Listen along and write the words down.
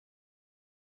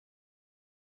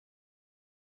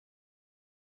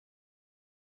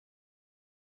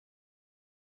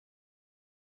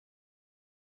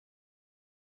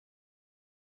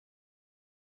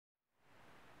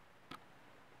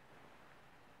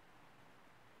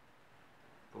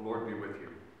The Lord be with you.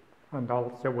 And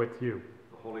also with you.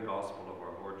 The Holy Gospel of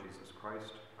our Lord Jesus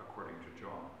Christ according to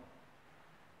John.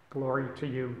 Glory to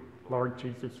you, Lord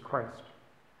Jesus Christ.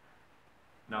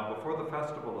 Now before the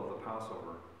festival of the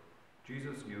Passover,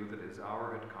 Jesus knew that his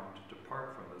hour had come to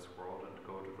depart from this world and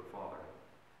go to the Father.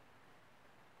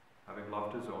 Having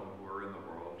loved his own who were in the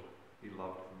world, he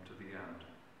loved them to the end.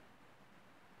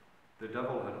 The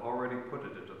devil had already put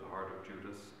it into the heart of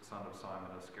Judas, son of Simon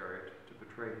Iscariot, to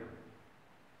betray him.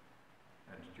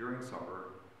 And during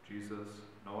supper, Jesus,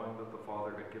 knowing that the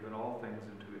Father had given all things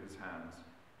into his hands,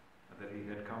 and that he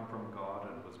had come from God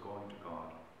and was going to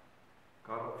God,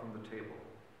 got up from the table,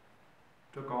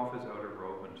 took off his outer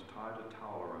robe and tied a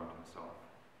towel around himself.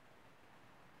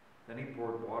 Then he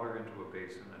poured water into a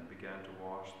basin and began to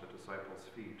wash the disciples'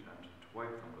 feet and to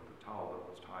wipe them with the towel that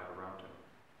was tied around him.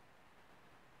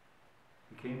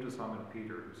 He came to Simon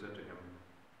Peter, who said to him,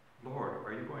 "Lord,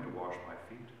 are you going to wash my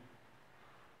feet?"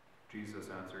 Jesus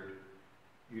answered,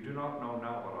 "You do not know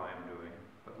now what I am doing,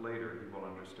 but later you will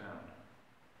understand."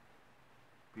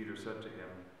 Peter said to him,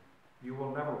 "You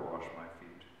will never wash my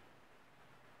feet."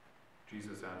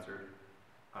 Jesus answered,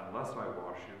 "Unless I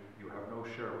wash you, you have no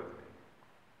share with me."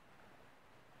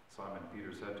 Simon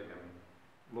Peter said to him,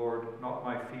 "Lord, not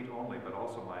my feet only, but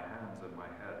also my hands and my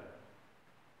head."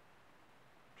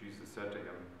 Jesus said to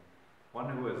him, "One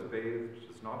who has bathed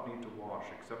does not need to wash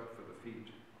except for the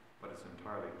feet, but is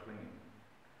entirely clean.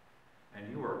 And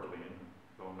you are clean,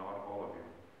 though not all of you."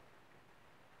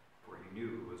 For he knew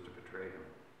who was to betray him.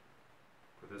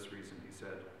 For this reason he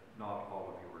said, "Not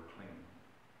all of you are clean."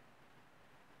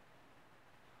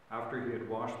 After he had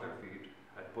washed their feet,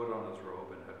 had put on his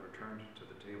robe, and had returned to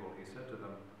the table, he said to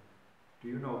them, "Do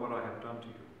you know what I have done to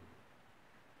you?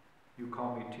 You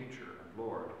call me teacher and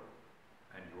Lord,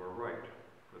 and you are right,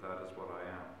 for that is what I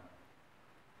am.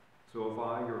 So if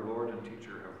I, your Lord and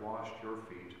teacher, have washed your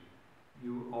feet,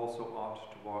 you also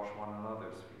ought to wash one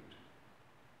another's feet.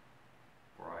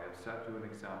 For I have set you an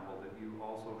example that you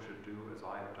also should do as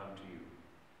I have done to you.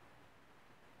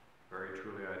 Very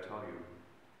truly I tell you,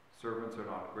 servants are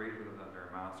not greater than their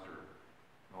master,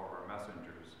 nor are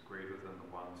messengers greater than the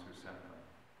ones who sent them."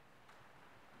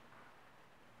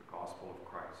 The Gospel of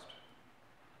Christ.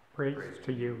 Praise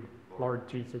to you, Lord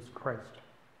Jesus Christ.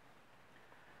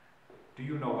 Do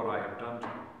you know what I have done to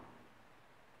you?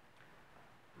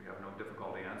 We have no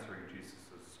difficulty answering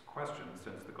Jesus' question,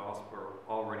 since the Gospel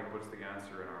already puts the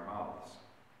answer in our mouths.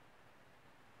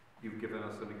 You've given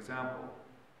us an example.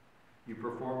 You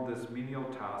performed this menial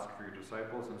task for your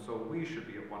disciples, and so we should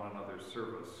be at one another's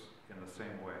service in the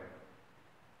same way.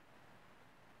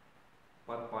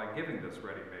 But by giving this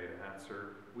ready-made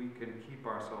answer, we can keep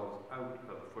ourselves out of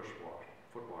the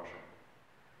foot washing.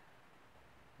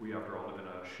 We, after all, live in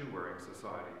a shoe-wearing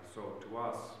society, so to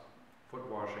us, foot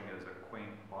washing is a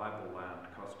quaint Bible-land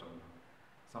custom,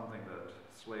 something that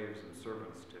slaves and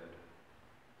servants did.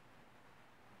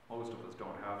 Most of us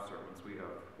don't have servants. We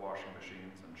have washing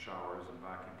machines and showers and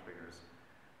vacuum cleaners.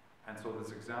 And so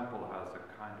this example has a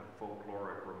kind of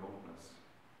folkloric remoteness.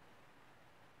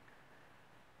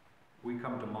 We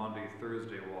come to Maundy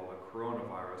Thursday while the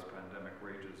coronavirus pandemic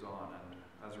rages on, and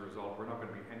as a result, we're not going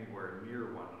to be anywhere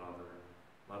near one another,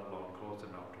 let alone close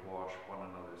enough to wash one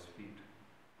another's feet.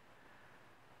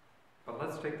 But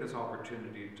let's take this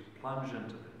opportunity to plunge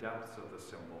into the depths of the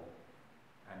symbol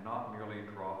and not merely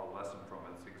draw a lesson from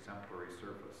its exemplary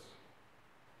surface.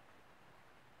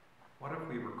 What if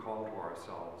we recall to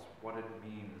ourselves what it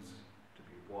means to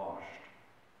be washed?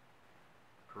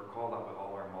 To recall that with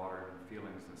all our modern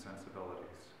feelings and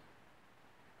sensibilities.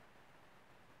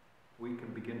 We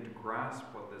can begin to grasp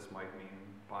what this might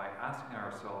mean by asking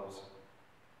ourselves,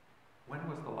 when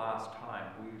was the last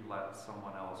time we let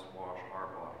someone else wash our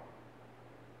body?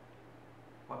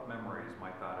 What memories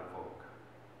might that evoke?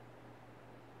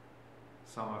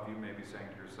 Some of you may be saying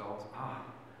to yourselves,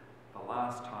 the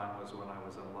last time was when I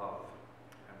was in love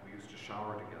and we used to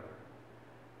shower together.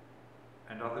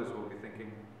 And others will be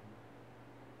thinking,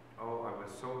 oh, I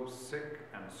was so sick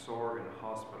and sore in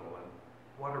hospital, and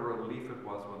what a relief it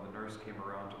was when the nurse came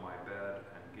around to my bed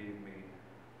and gave me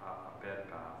a bed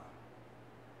bath.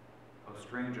 How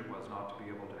strange it was not to be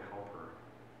able to help her,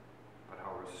 but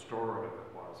how restorative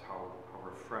it was, how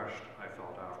refreshed I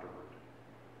felt afterward.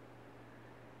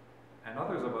 And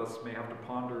others of us may have to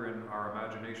ponder in our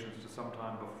imaginations to some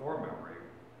time before memory,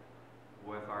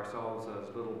 with ourselves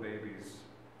as little babies,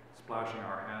 splashing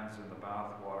our hands in the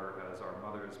bath water as our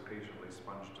mothers patiently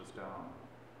sponged us down.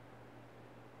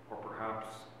 Or perhaps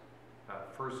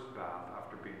that first bath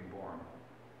after being born.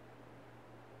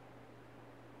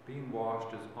 Being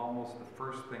washed is almost the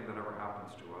first thing that ever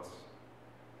happens to us,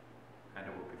 and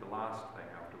it will be the last thing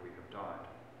after we have died.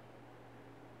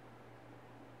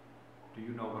 Do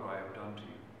you know what I have done to you?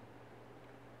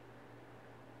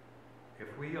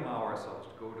 If we allow ourselves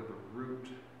to go to the root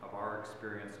of our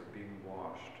experience of being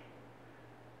washed,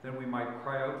 then we might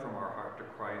cry out from our heart to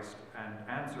Christ and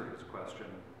answer his question,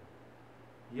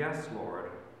 "Yes,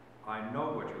 Lord, I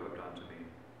know what you have done to me.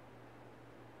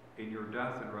 In your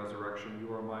death and resurrection,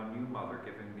 you are my new mother,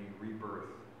 giving me rebirth,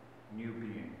 new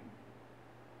being.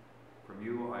 From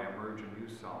you I emerge a new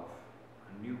self,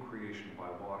 a new creation by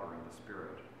water and the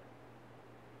Spirit.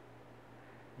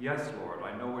 Yes, Lord,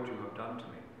 I know what you have done to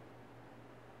me.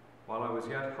 While I was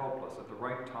yet helpless, at the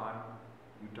right time,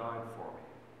 you died for me.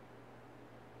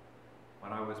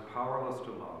 When I was powerless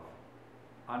to love,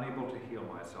 unable to heal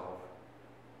myself,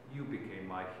 you became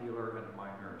my healer and my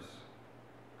nurse,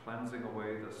 cleansing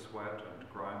away the sweat and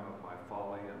grime of my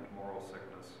folly and moral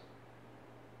sickness,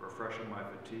 refreshing my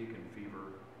fatigue and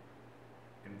fever,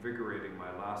 invigorating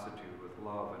my lassitude with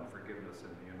love and forgiveness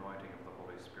in the anointing of the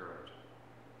Holy Spirit.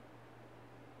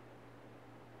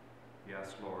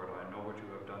 Yes, Lord, I know what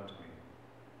you have done to me.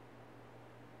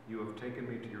 You have taken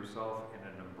me to yourself in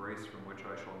an embrace from which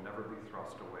I shall never be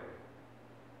thrust away.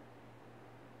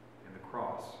 In the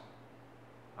cross,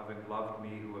 having loved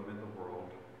me who am in the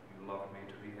world, you loved me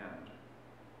to the end.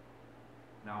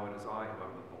 Now it is I who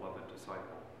am the beloved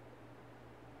disciple.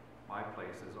 My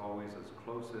place is always as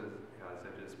close as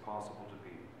it is possible to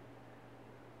be,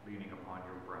 leaning upon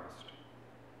your breast.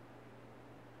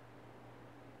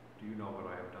 Do you know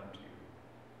what I have done to you?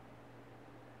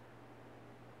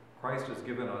 Christ has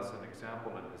given us an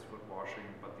example in his foot washing,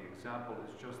 but the example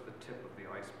is just the tip of the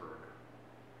iceberg.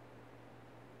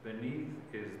 Beneath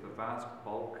is the vast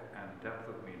bulk and depth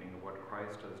of meaning of what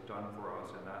Christ has done for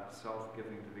us in that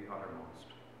self-giving to the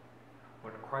uttermost.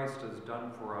 What Christ has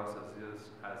done for us is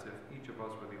as if each of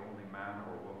us were the only man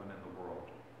or woman in the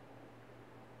world.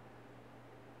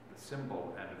 The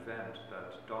symbol and event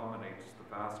that dominates the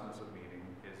vastness of meaning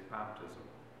is baptism.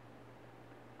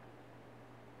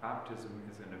 Baptism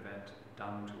is an event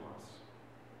done to us.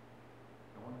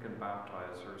 No one can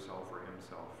baptize herself or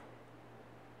himself.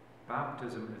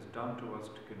 Baptism is done to us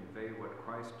to convey what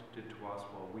Christ did to us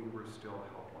while we were still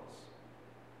helpless.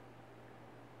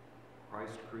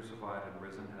 Christ crucified and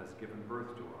risen has given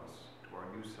birth to us, to our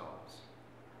new selves,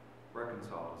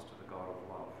 reconciled us to the God of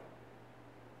love.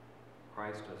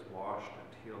 Christ has washed and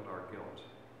healed our guilt.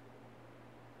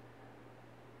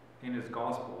 In his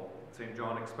gospel, St.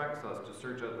 John expects us to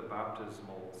search out the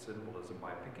baptismal symbolism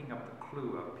by picking up the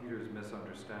clue of Peter's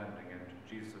misunderstanding and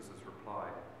Jesus' reply,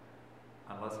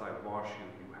 "Unless I wash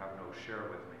you, you have no share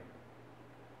with me."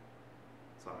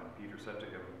 Simon Peter said to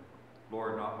him,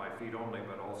 "Lord, not my feet only,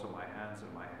 but also my hands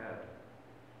and my head."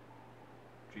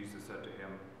 Jesus said to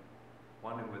him,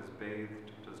 "One who is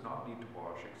bathed does not need to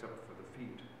wash except for the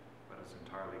feet, but is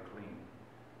entirely clean.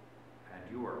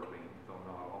 And you are clean, though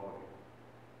not all of you."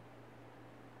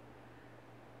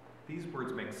 These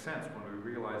words make sense when we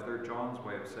realize they're John's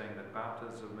way of saying that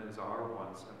baptism is our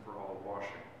once and for all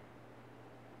washing.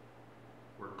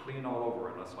 We're clean all over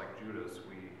unless, like Judas,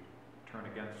 we turn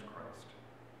against Christ.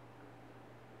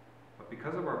 But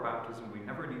because of our baptism, we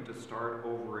never need to start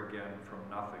over again from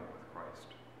nothing with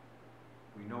Christ.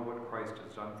 We know what Christ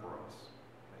has done for us,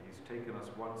 that he's taken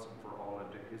us once and for all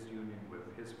into his union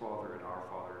with his Father and our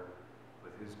Father,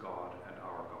 with his God and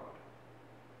our God.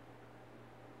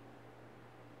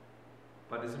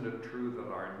 But isn't it true that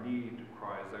our need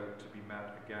cries out to be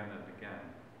met again and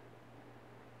again?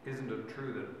 Isn't it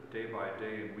true that day by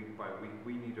day and week by week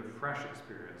we need a fresh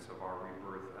experience of our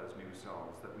rebirth as new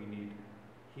selves, that we need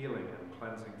healing and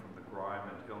cleansing from the grime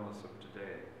and illness of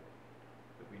today,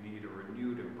 that we need a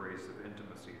renewed embrace of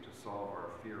intimacy to solve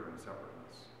our fear and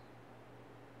separateness?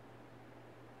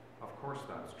 Of course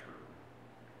that's true.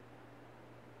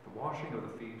 The washing of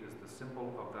the feet is the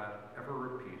symbol of that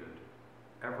ever-repeated,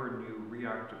 ever-new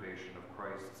reactivation of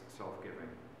Christ's self-giving,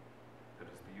 that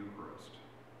is the Eucharist.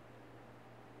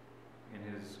 In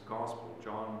his Gospel,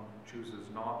 John chooses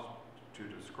not to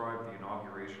describe the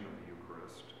inauguration of the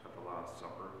Eucharist at the Last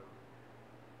Supper.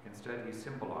 Instead, he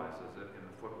symbolizes it in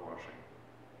the foot washing.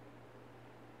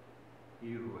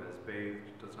 He who has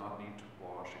bathed does not need to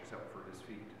wash except for his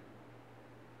feet.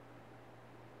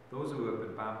 Those who have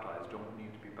been baptized don't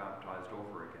need to be baptized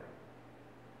over again.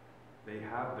 They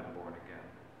have been born again,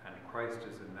 and Christ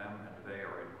is in them, and they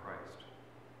are in Christ.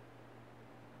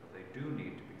 But they do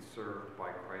need to be served by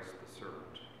Christ the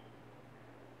servant,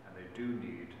 and they do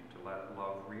need to let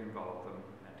love re-envelop them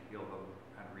and heal them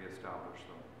and re-establish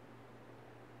them.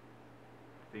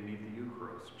 They need the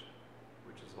Eucharist,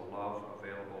 which is a love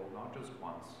available not just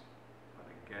once, but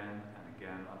again and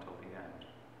again until the end.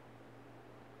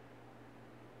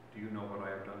 Do you know what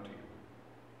I have done to you?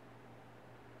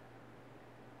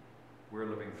 We're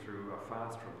living through a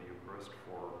fast from the Eucharist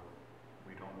for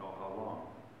we don't know how long.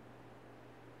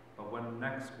 But when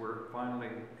next we're finally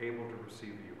able to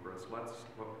receive the Eucharist, let's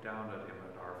look down at him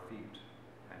at our feet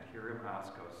and hear him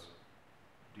ask us,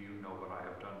 do you know what I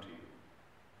have done to you?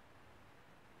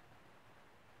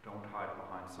 Don't hide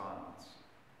behind silence.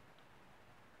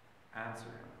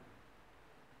 Answer him.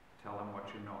 Tell him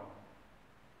what you know.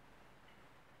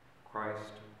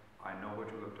 Christ, I know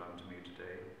what you have done to me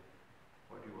today,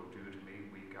 what you will do to me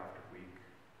week after week.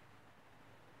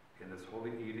 In this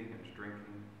holy eating and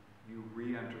drinking, you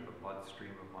re-enter the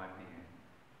bloodstream of my being.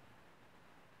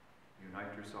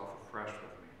 Unite yourself afresh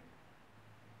with me.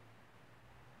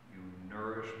 You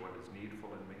nourish what is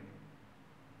needful in me.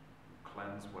 You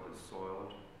cleanse what is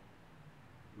soiled.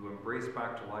 You embrace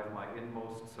back to life my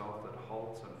inmost self that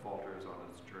halts and falters on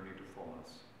its journey to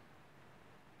fullness.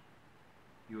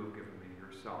 You have given me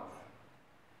yourself.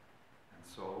 And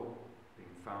so,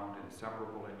 being found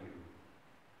inseparable in you,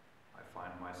 I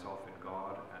find myself in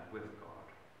God and with God,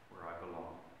 where I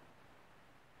belong.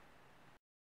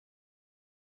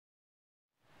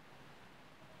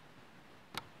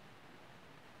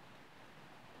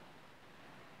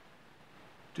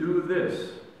 Do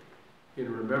this in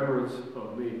remembrance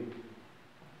of me.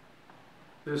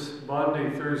 This Maundy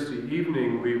Thursday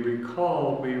evening, we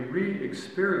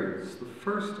re-experience the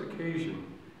first occasion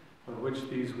on which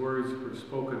these words were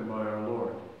spoken by our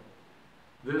Lord.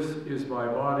 This is my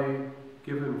body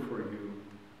given for you.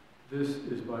 This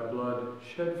is my blood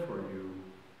shed for you.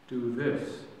 Do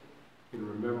this in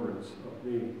remembrance of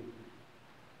me.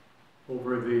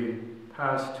 Over the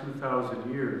past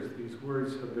 2,000 years, these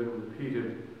words have been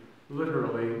repeated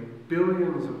literally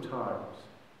billions of times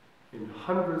in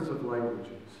hundreds of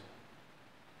languages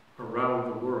around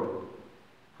the world.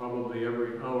 Probably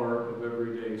every hour of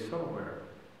every day somewhere,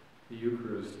 the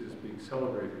Eucharist is being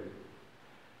celebrated.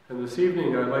 And this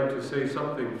evening I'd like to say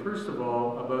something, first of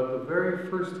all, about the very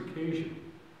first occasion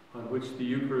on which the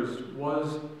Eucharist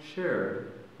was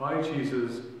shared by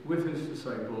Jesus with his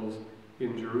disciples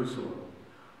in Jerusalem.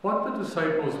 What the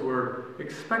disciples were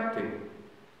expecting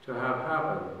to have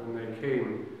happen when they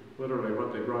came, literally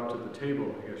what they brought to the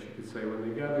table, I guess you could say, when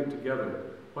they gathered together,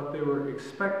 what they were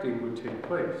expecting would take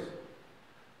place.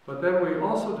 But then we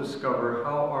also discover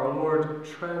how our Lord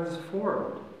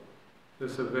transformed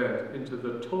this event into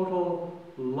the total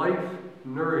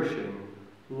life-nourishing,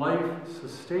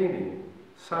 life-sustaining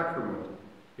sacrament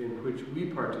in which we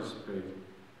participate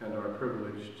and are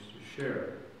privileged to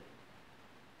share.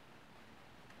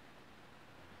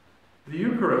 The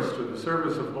Eucharist, or the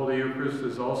service of Holy Eucharist,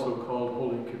 is also called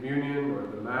Holy Communion, or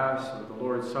the Mass, or the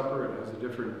Lord's Supper. It has a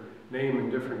different name in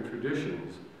different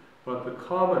traditions. But the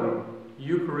common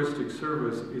Eucharistic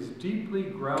service is deeply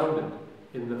grounded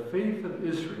in the faith of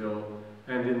Israel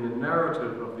and in the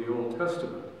narrative of the Old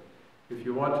Testament. If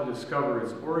you want to discover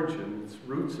its origin, its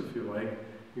roots, if you like,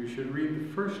 you should read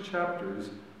the first chapters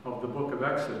of the book of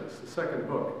Exodus, the second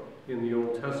book in the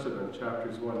Old Testament,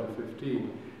 chapters 1 to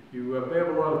 15. You may have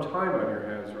a lot of time on your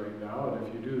hands right now, and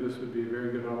if you do, this would be a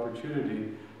very good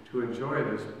opportunity to enjoy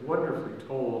this wonderfully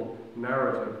told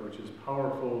narrative, which is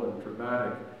powerful and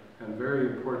dramatic and very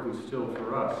important still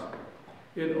for us.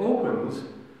 It opens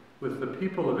with the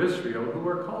people of Israel, who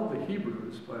are called the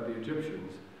Hebrews by the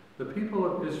Egyptians. The people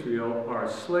of Israel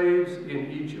are slaves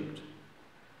in Egypt.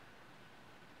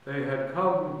 They had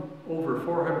come over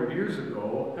 400 years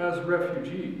ago as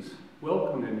refugees,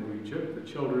 welcomed into Egypt,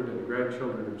 the children and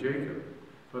grandchildren of Jacob.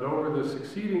 But over the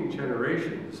succeeding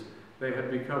generations, they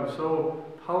had become so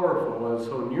powerful and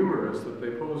so numerous that they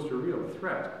posed a real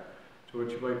threat to what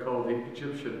you might call the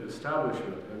Egyptian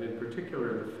establishment, and in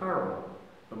particular the Pharaoh,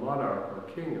 the monarch or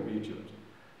king of Egypt.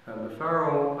 And the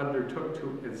Pharaoh undertook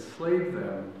to enslave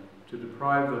them, to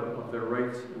deprive them of their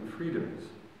rights and freedoms.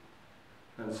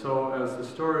 And so as the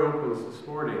story opens this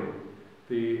morning,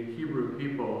 the Hebrew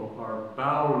people are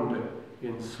bound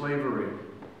in slavery.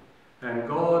 And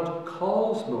God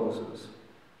calls Moses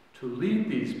to lead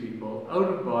these people out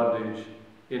of bondage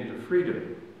into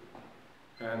freedom.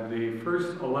 And the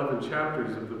first 11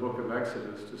 chapters of the book of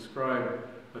Exodus describe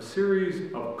a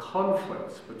series of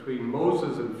conflicts between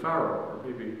Moses and Pharaoh, or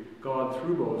maybe God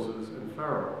through Moses and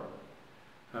Pharaoh.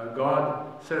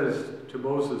 God says to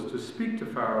Moses to speak to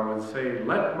Pharaoh and say,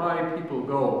 "Let my people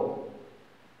go."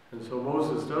 And so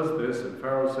Moses does this, and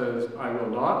Pharaoh says, "I will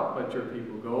not let your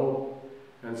people go."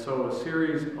 And so a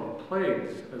series of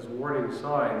plagues as warning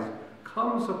signs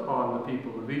comes upon the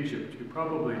people of Egypt. You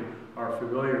probably are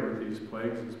familiar with these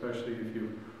plagues, especially if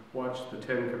you've watched the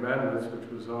Ten Commandments, which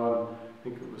was on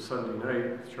think it was Sunday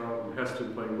night, with Charlton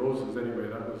Heston playing Moses. Anyway,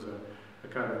 that was a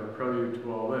kind of a prelude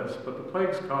to all this. But the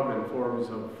plagues come in forms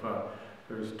of,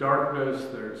 there's darkness,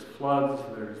 there's floods,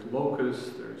 there's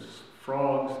locusts, there's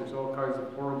frogs, there's all kinds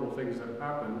of horrible things that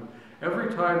happen.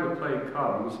 Every time the plague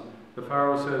comes, the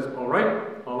Pharaoh says, all right,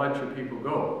 I'll let your people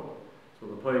go. So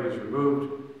the plague is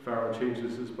removed, Pharaoh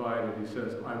changes his mind, and he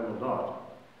says, I will not.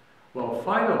 Well,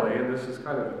 finally, and this is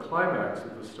kind of the climax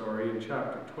of the story, in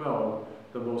chapter 12,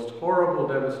 the most horrible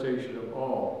devastation of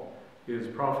all is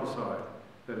prophesied,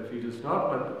 that if he does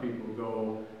not let the people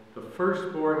go, the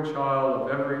firstborn child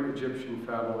of every Egyptian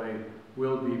family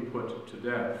will be put to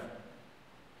death.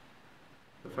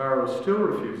 The Pharaoh still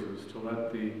refuses to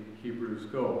let the Hebrews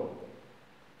go.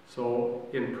 So,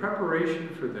 in preparation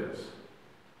for this,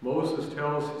 Moses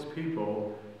tells his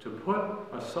people to put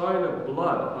a sign of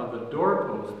blood on the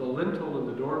doorpost, the lintel and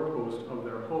the doorpost of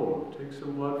their home. Take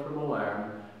some blood from a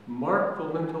lamb, mark the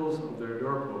lintels of their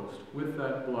doorpost with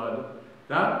that blood.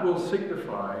 That will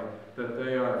signify that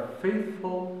they are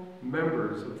faithful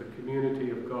members of the community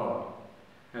of God.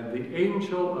 And the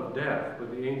angel of death,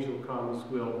 when the angel comes,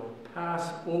 will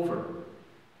pass over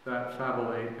that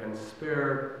family and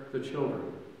spare the children.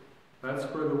 That's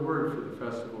where the word for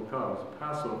the festival comes,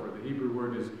 Passover. The Hebrew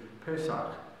word is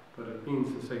Pesach, but it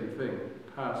means the same thing,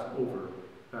 pass over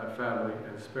that family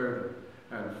and spare them.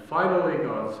 And finally,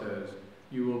 God says,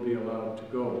 you will be allowed to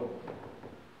go.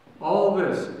 All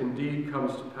this indeed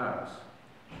comes to pass,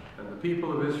 and the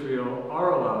people of Israel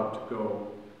are allowed to go,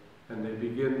 and they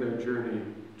begin their journey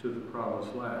to the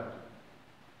promised land.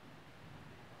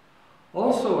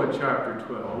 Also in chapter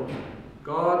 12,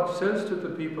 God says to the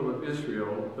people of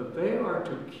Israel that they are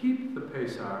to keep the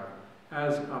Pesach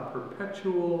as a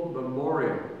perpetual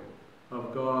memorial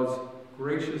of God's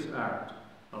gracious act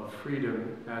of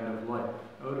freedom and of life,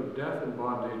 out of death and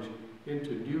bondage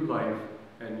into new life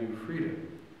and new freedom.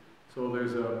 So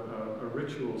there's a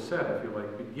ritual set, if you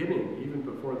like, beginning even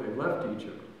before they left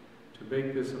Egypt, to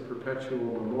make this a perpetual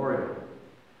memorial.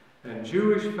 And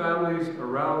Jewish families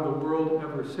around the world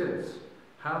ever since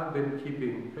have been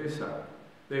keeping Pesach.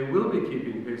 They will be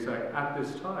keeping Pesach at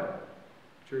this time,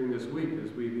 during this week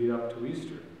as we lead up to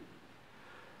Easter.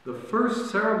 The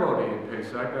first ceremony in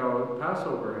Pesach, now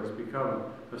Passover has become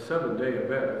a 7-day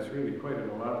event. It's really quite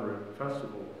an elaborate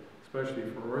festival, especially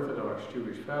for Orthodox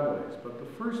Jewish families. But the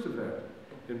first event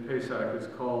in Pesach is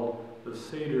called the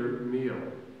Seder meal.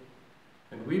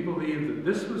 And we believe that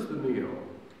this was the meal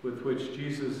with which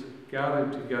Jesus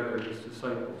gathered together his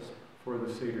disciples for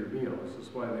the Seder meal. This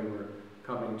is why they were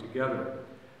coming together.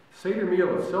 Seder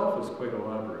meal itself is quite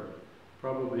elaborate,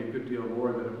 probably a good deal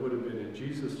more than it would have been in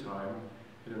Jesus' time.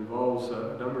 It involves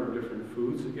a number of different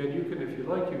foods. Again, you can, if you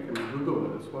like, you can Google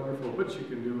it. It's wonderful what you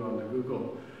can do on the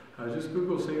Google. Just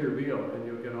Google Seder meal and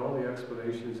you'll get all the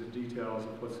explanations and details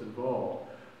of what's involved.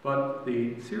 But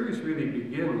the series really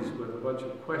begins with a bunch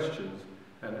of questions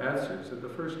and answers. And the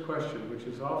first question, which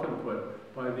is often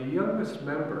put by the youngest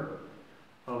member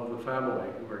of the family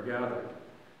who are gathered.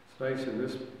 It's nice in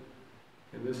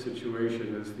this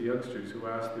situation is the youngsters who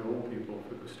ask the old people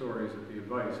for the stories and the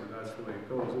advice, and that's the way it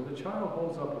goes. And the child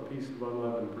holds up a piece of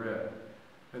unleavened bread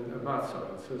and a matzah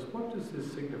and says, what does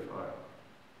this signify?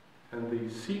 And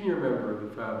the senior member of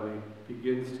the family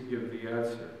begins to give the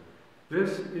answer.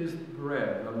 This is the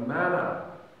bread, the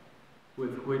manna,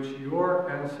 with which your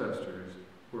ancestors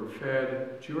were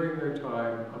fed during their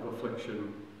time of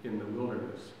affliction in the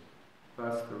wilderness.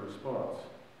 That's the response.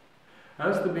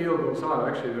 As the meal goes on,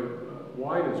 actually the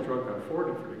wine is drunk on 4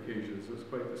 different occasions. It's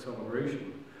quite the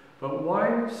celebration. But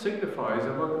wine signifies,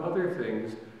 among other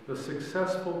things, the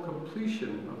successful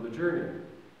completion of the journey.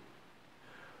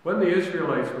 When the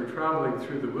Israelites were traveling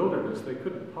through the wilderness, they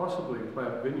couldn't possibly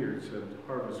plant vineyards and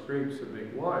harvest grapes and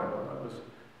make wine. Well, that was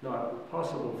not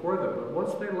possible for them. But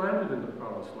once they landed in the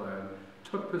Promised Land,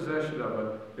 took possession of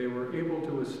it, they were able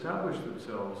to establish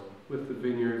themselves with the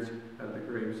vineyards and the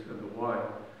grapes and the wine.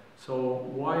 So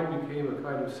wine became a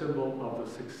kind of symbol of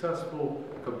the successful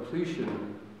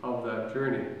completion of that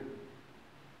journey.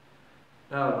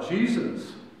 Now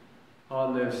Jesus,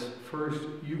 on this first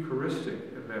Eucharistic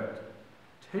event,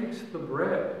 takes the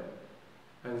bread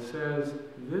and says,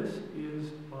 this is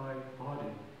my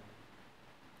body.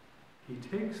 He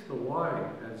takes the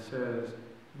wine and says,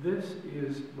 this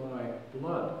is my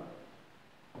blood.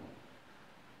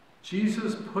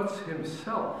 Jesus puts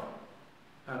himself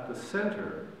at the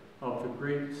center of the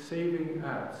great saving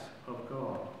acts of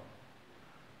God.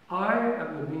 I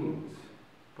am the means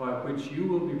by which you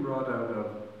will be brought out of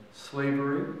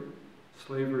slavery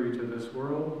to this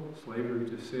world, slavery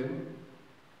to sin,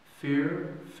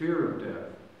 fear of death,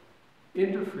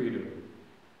 into freedom,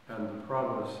 and the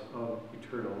promise of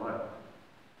eternal life.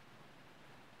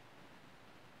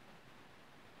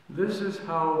 This is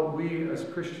how we as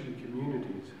Christian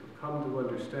communities have come to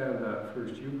understand that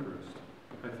first Eucharist.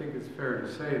 I think it's fair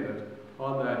to say that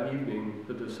on that evening,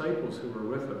 the disciples who were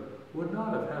with him would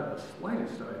not have had the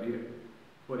slightest idea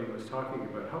what he was talking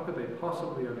about. How could they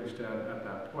possibly understand at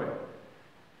that point?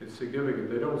 It's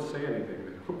significant. They don't say anything.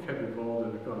 They don't get involved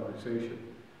in a conversation.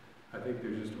 I think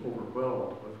they're just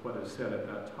overwhelmed with what is said at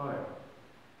that time.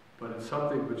 But it's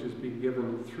something which is being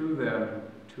given through them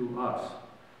to us.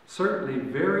 Certainly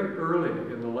very early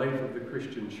in the life of the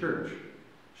Christian church,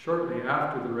 shortly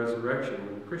after the resurrection,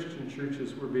 when Christian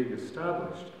churches were being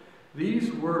established,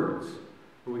 these words,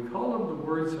 and we call them the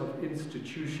words of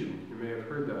institution. You may have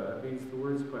heard that. It means the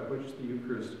words by which the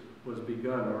Eucharist was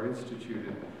begun or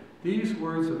instituted. These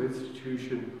words of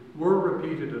institution were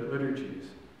repeated at liturgies.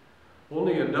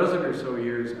 Only a dozen or so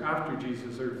years after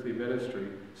Jesus' earthly ministry,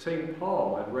 St.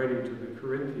 Paul, in writing to the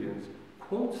Corinthians,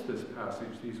 quotes this passage,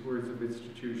 these words of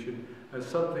institution, as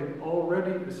something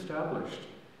already established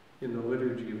in the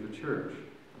liturgy of the church.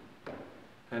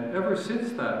 And ever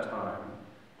since that time,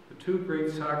 the two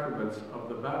great sacraments of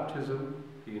the baptism,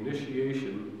 the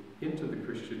initiation into the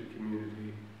Christian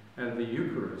community, and the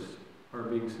Eucharist are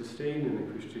being sustained in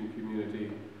the Christian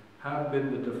community, have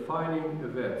been the defining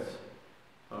events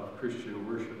of Christian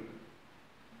worship.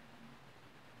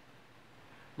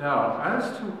 Now,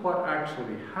 as to what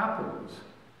actually happens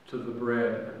to the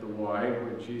bread and the wine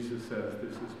when Jesus says,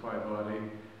 "This is my body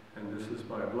and this is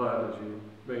my blood," as you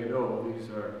may know, these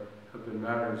have been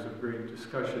matters of great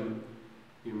discussion.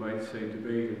 You might say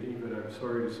debate, and even, I'm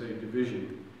sorry to say,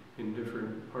 division in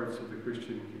different parts of the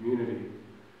Christian community.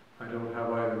 I don't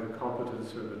have either the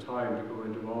competence or the time to go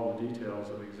into all the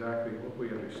details of exactly what we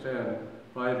understand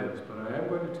by this, but I am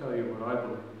going to tell you what I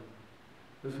believe.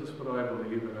 This is what I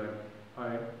believe, and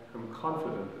I am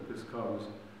confident that this comes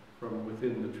from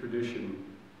within the tradition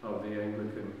of the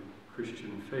Anglican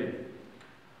Christian faith.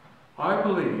 I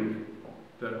believe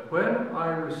that when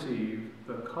I receive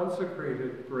the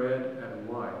consecrated bread and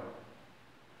wine,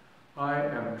 I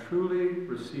am truly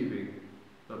receiving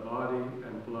the body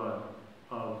and blood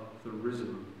of the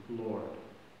risen Lord.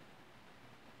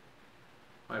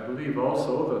 I believe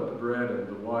also that the bread and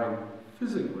the wine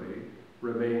physically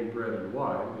remain bread and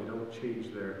wine. They don't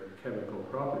change their chemical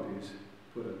properties,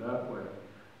 put it that way.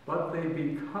 But they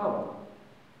become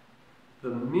the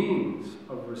means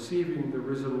of receiving the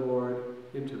risen Lord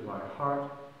into my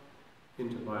heart,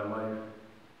 into my life,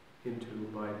 into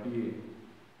my being.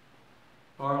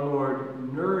 Our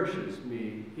Lord nourishes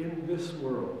me in this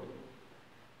world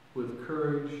with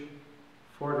courage,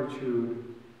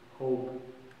 fortitude, hope,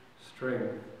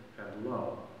 strength, and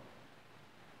love.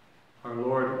 Our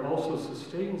Lord also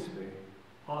sustains me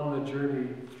on the journey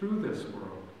through this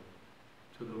world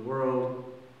to the world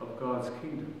of God's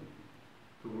kingdom,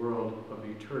 the world of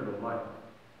eternal life.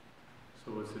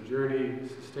 So it's a journey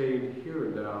sustained here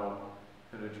and now,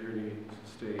 and a journey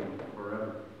sustained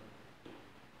forever.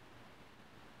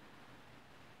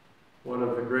 One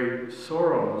of the great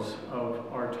sorrows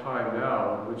of our time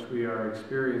now, in which we are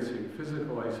experiencing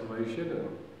physical isolation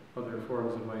and other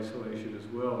forms of isolation as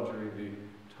well during the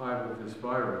time of this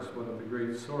virus, one of the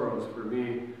great sorrows for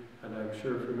me, and I'm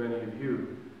sure for many of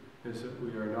you, is that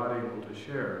we are not able to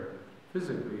share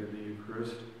physically in the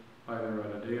Eucharist, either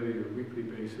on a daily or weekly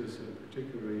basis, and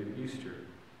particularly at Easter.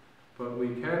 But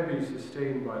we can be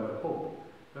sustained by the hope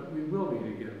that we will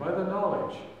meet again, by the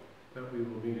knowledge that we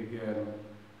will meet again,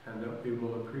 and that we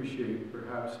will appreciate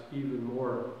perhaps even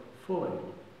more fully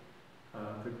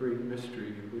the great mystery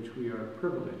in which we are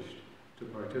privileged to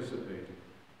participate.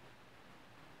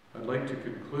 I'd like to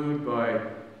conclude by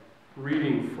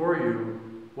reading for you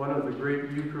one of the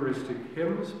great Eucharistic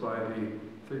hymns by the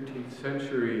 13th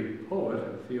century poet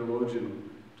and theologian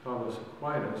Thomas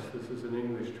Aquinas. This is an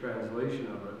English translation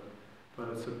of it, but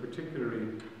it's a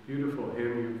particularly beautiful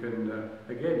hymn. You can,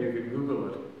 again, you can Google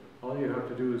it. All you have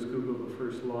to do is Google the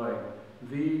first line,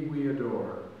 "Thee we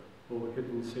adore, O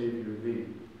hidden Savior, Thee."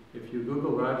 If you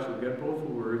Google that, you'll get both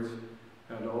the words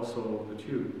and also the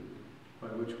tune by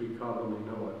which we commonly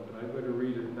know it. But I'm going to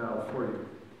read it now for you.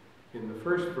 In the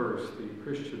first verse, the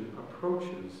Christian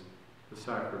approaches the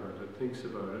sacrament and thinks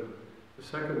about it. The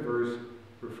second verse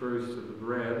refers to the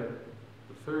bread,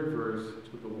 the third verse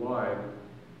to the wine,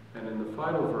 and in the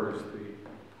final verse, the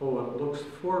poet looks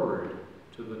forward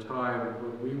to the time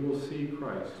when we will see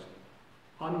Christ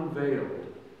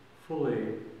unveiled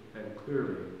fully and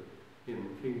clearly in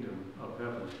the kingdom of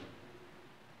heaven.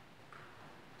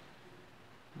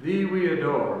 Thee we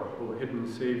adore, O hidden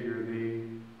Saviour,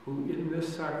 Thee, who in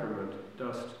this sacrament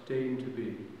dost deign to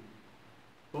be.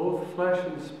 both flesh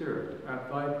and spirit at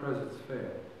thy presence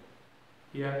fail,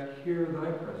 yet here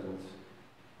thy presence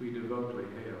we devoutly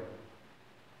hail.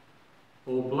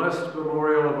 O blessed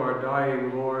memorial of our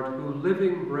dying Lord, who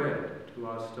living bread to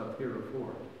us doth here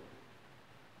afford,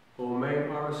 O may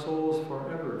our souls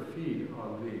forever feed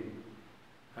on thee,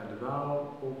 and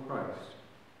thou, O Christ,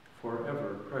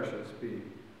 forever precious be.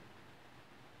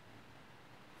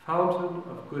 Fountain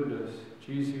of goodness,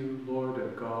 Jesu, Lord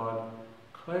and God,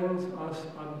 cleanse us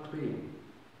unclean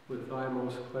with thy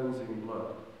most cleansing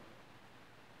blood.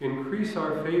 Increase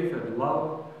our faith and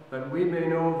love, that we may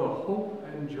know the hope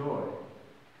and joy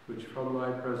which from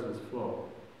thy presence flow.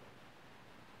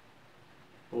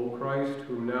 O Christ,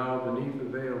 whom now beneath the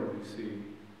veil we see,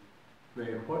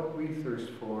 may what we thirst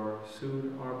for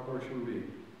soon our portion be,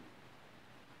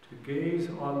 to gaze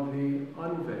on thee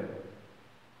unveiled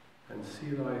and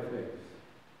see thy face,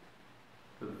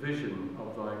 the vision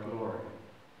of thy glory.